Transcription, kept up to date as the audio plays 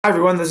Hi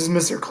everyone, this is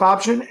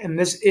Mr.Klopchin, and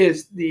this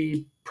is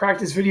the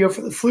practice video for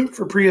the flute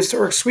for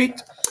prehistoric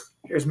suite.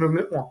 Here's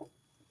movement one.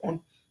 1,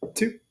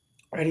 2,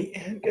 ready,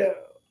 and go.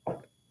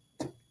 1,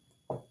 2.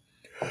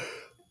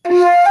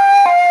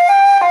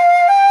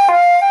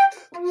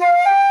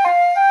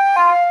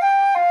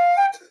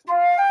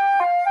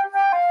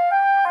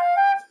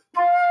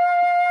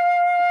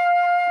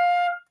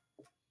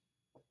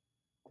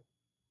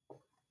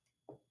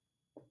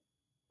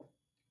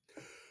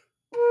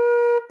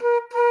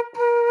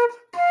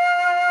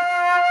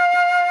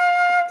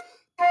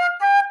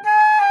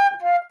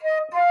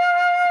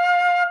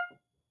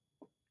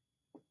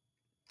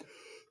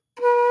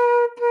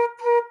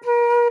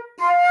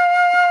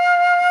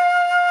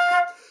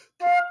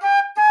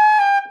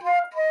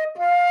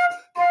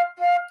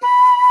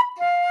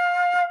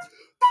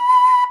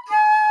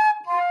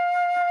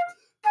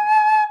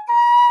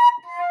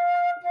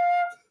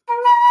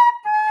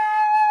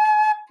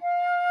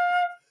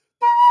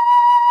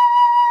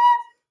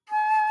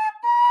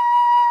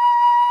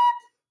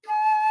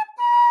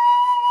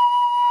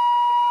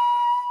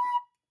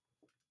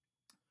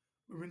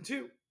 Movement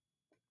 2.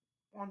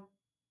 1,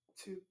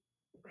 2,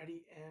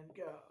 ready, and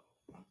go.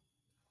 1,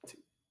 2,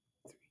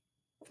 3,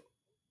 4,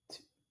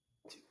 2,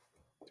 2,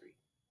 3,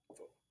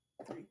 4,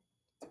 3,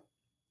 2,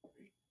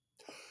 3.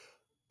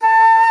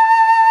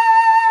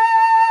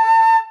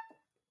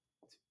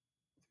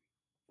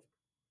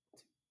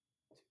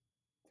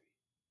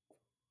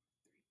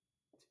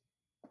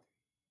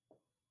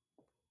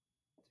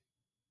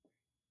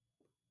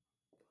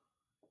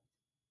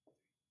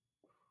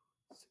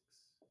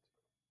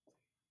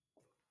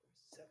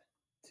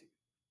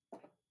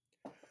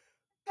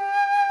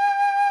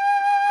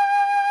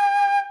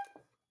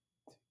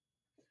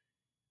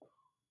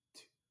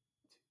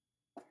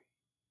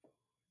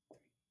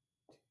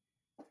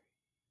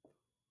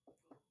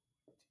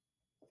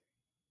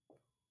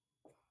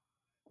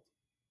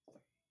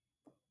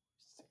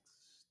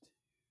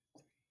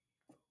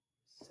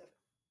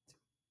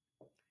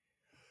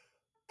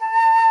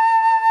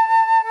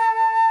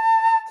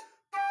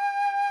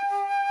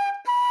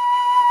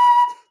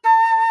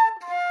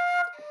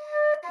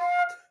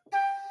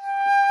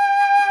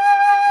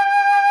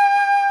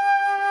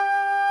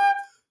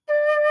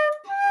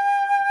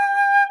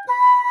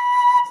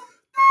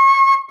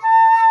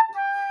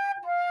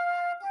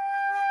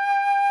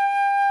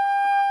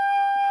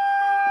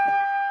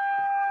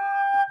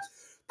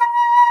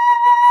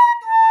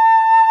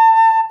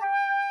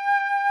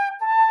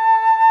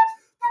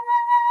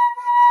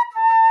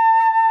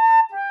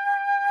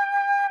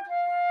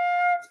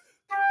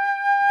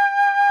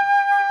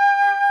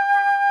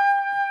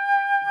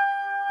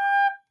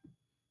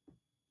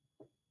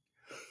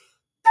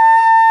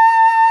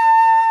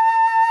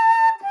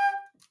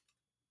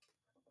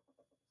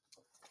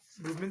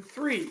 Movement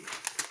 3.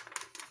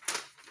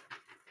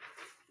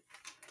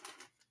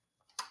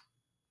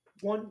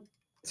 1,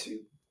 2,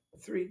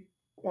 3,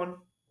 1,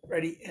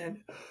 ready,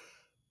 and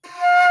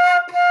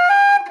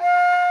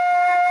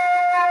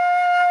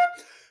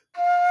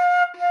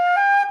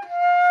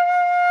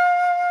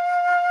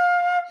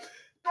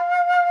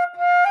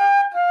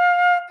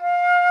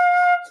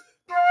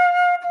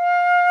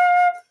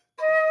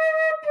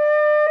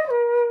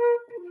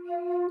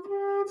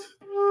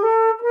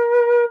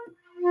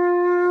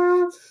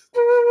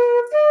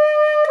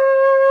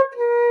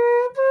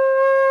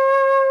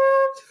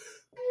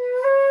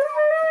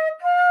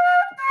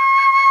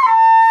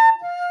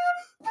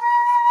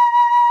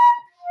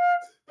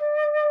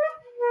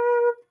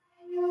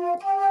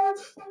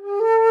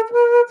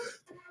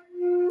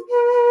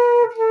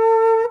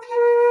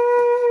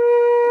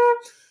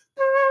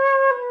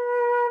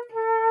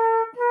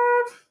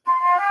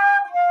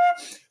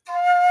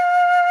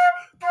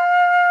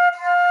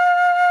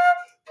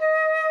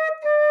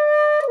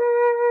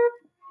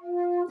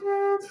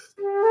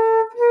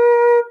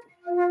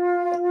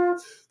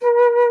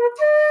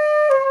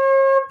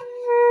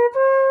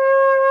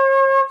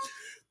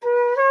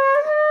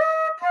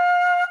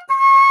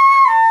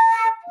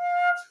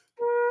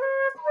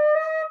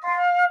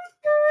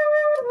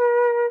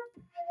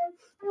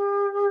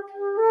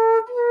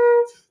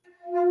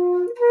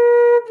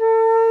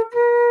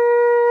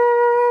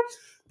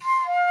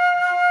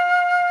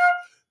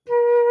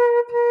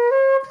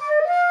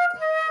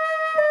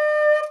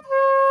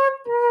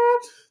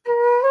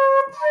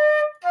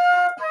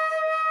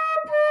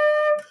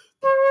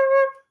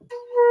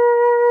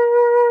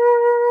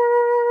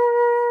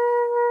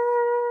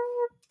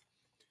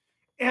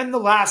the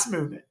last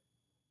movement.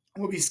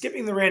 We'll be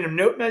skipping the random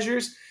note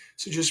measures,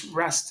 so just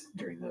rest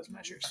during those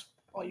measures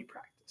while you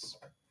practice.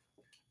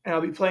 And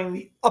I'll be playing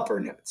the upper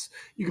notes.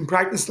 You can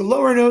practice the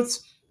lower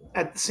notes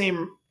at the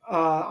same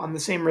on the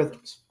same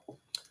rhythms.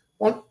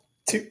 1,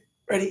 2,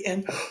 ready,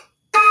 and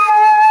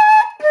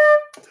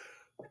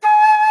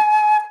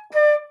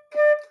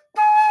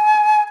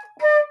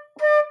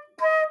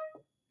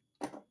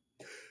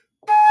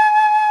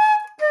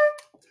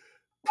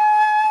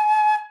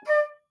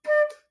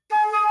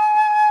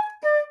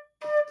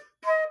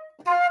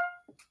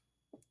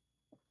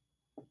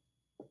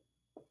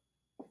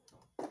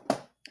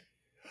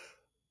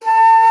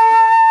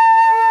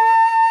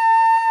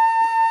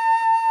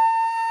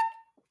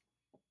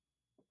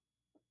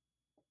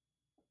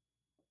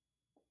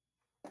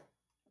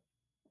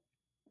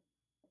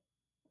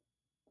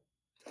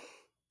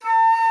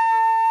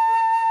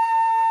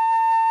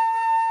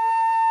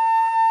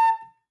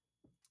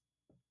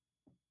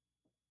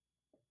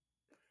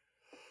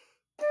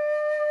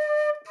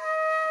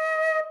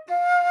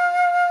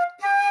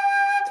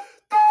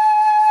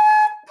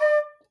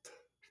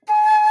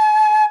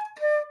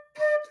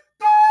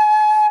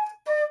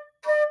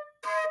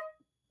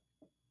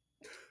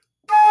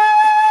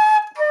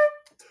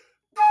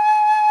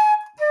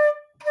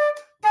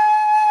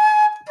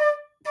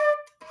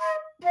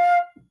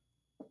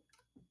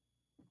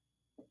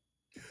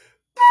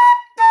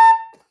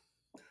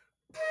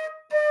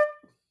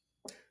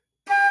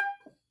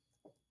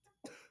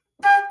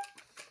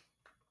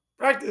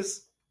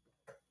practice.